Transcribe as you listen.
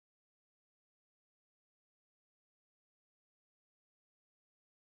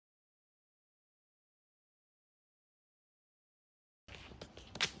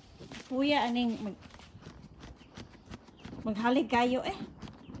Kuya, aning maghalig kayo eh.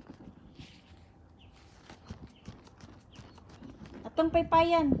 Atong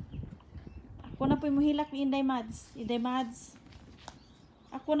paypayan. Ako na po'y mohilak ni Inday Mads. Inday Mads.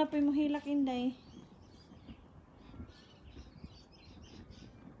 Ako na po'y mohilak Inday.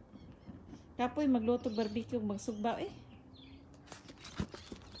 Kapoy magluto barbecue magsugbaw eh.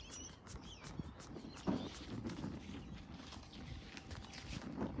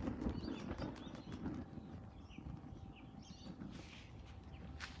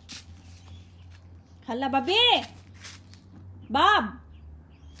 Hala, babi! Bob!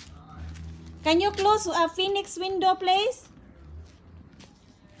 Can you close a Phoenix window, please?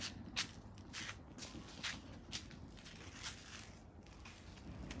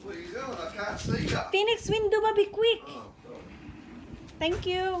 What are you doing? I can't see you. Phoenix window, baby, quick! Oh, Thank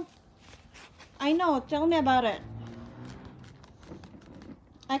you. I know, tell me about it.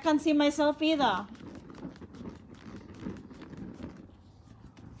 I can't see myself either.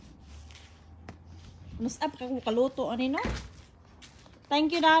 Mas up ka kung kaluto ani no? Thank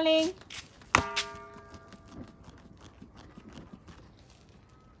you, darling.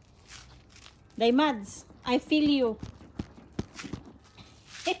 Daymads, I feel you.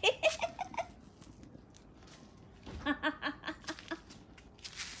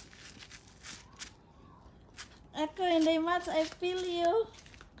 Ako and Daymads, I feel you.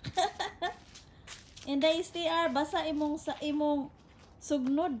 And Day STR, basa imong sa imong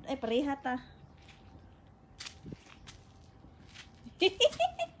sugnod ay pareha ta.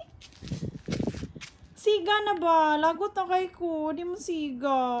 Siga na ba? Lagot na kay ko. Di mo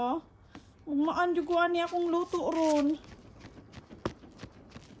siga. Umaan juguan niya akong luto ron.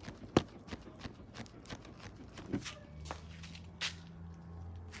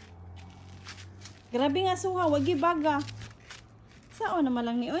 Grabe nga suha. Wagi baga. Saan naman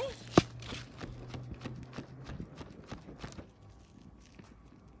lang ni oy?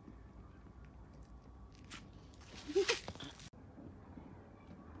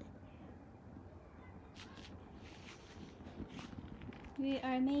 We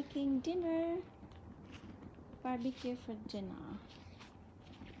are making dinner. Barbecue for dinner.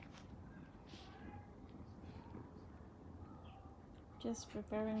 Just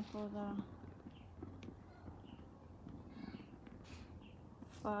preparing for the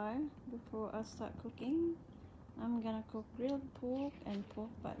fire before I start cooking. I'm gonna cook grilled pork and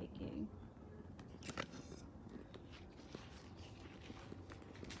pork barbecue.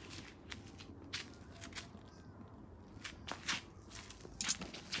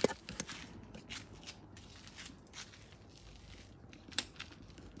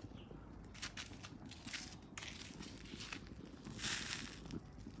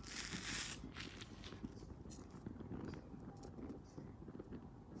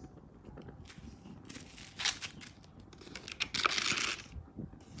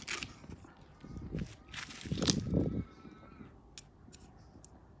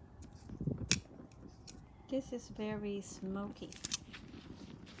 This is very smoky.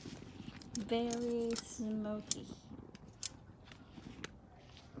 Very smoky.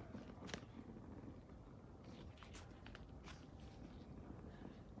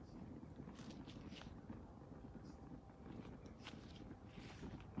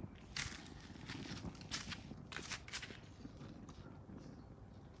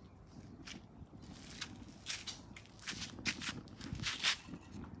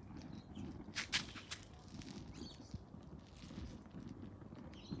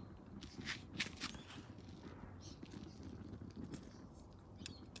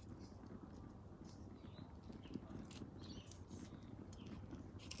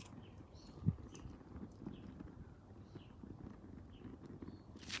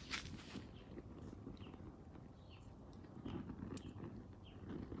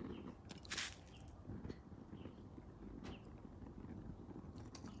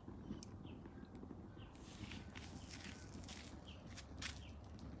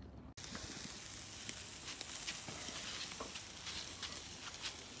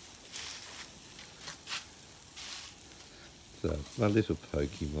 So, my little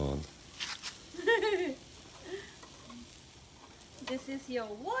Pokemon. This is your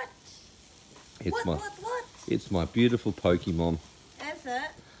what? It's What? It's my beautiful Pokemon. Is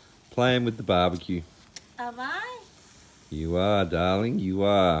it? Playing with the barbecue. Am I? You are, darling, you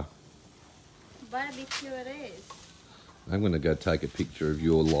are. Barbecue it is. I'm going to go take a picture of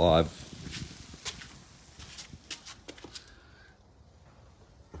your live.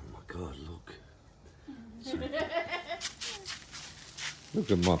 Oh my God, look. Look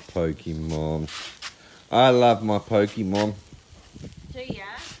at my Pokemon. I love my Pokemon. Do ya?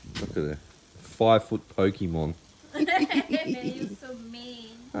 Look at her. 5-foot Pokemon. You're so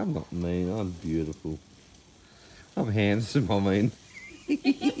mean. I'm not mean, I'm beautiful. I'm handsome, I mean.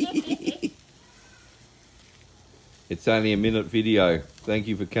 It's only a minute video. Thank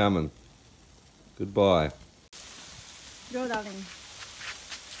you for coming. Goodbye. Go, darling.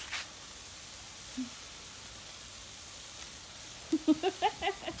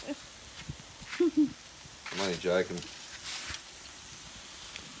 I'm only joking.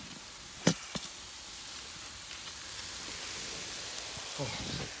 Oh,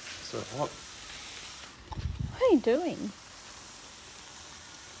 so hot. What are you doing?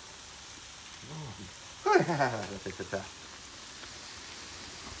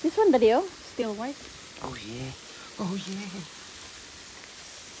 This one video still white. Oh yeah. Oh yeah.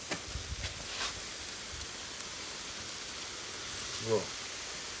 Well,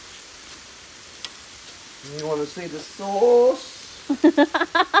 you want to see the sauce?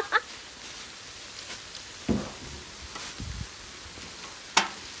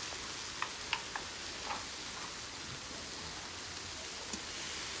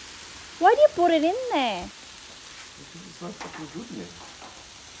 Why do you put it in there? Because it's so fucking good now.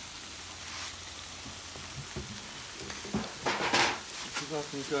 Because I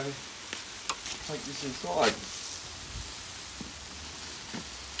can go take this inside.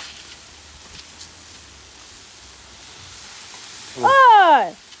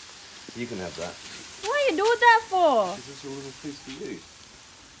 Oh! You can have that. Why you do that for? Because it's a little piece for you.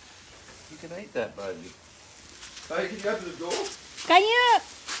 You can eat that, baby. Hey, can you open the door? Can you?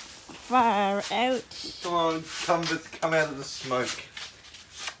 Far out. Come on, come out of the smoke.